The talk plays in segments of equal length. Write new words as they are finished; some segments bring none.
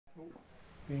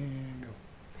There you go.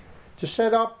 To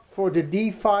set up for the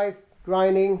D5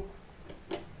 grinding,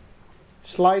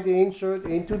 slide the insert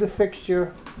into the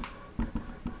fixture,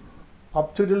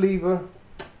 up to the lever,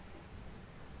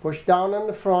 push down on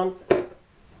the front,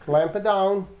 clamp it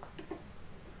down,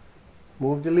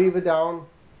 move the lever down,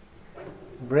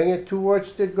 bring it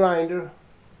towards the grinder.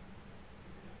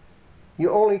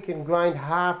 You only can grind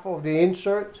half of the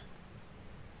insert.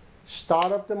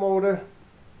 Start up the motor,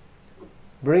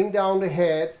 bring down the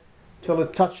head till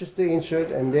it touches the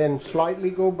insert, and then slightly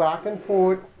go back and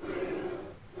forth.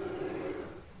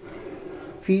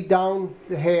 Feed down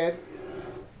the head,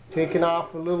 taking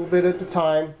off a little bit at a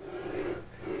time.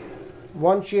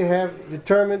 Once you have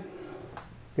determined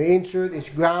the insert is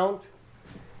ground,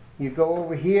 you go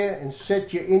over here and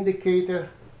set your indicator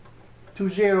to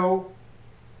 0.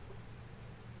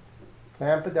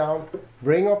 Clamp it down,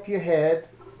 bring up your head,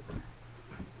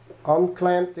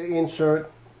 unclamp the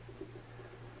insert,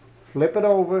 flip it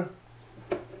over,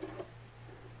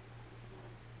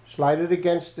 slide it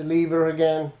against the lever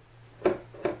again,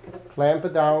 clamp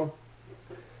it down,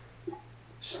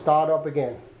 start up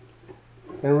again,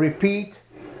 and repeat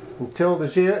until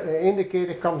the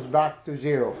indicator comes back to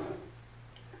 0.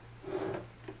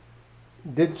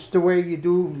 This is the way you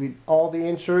do with all the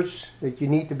inserts that you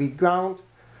need to be ground.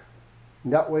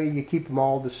 That way you keep them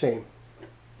all the same.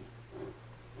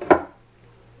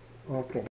 Okay.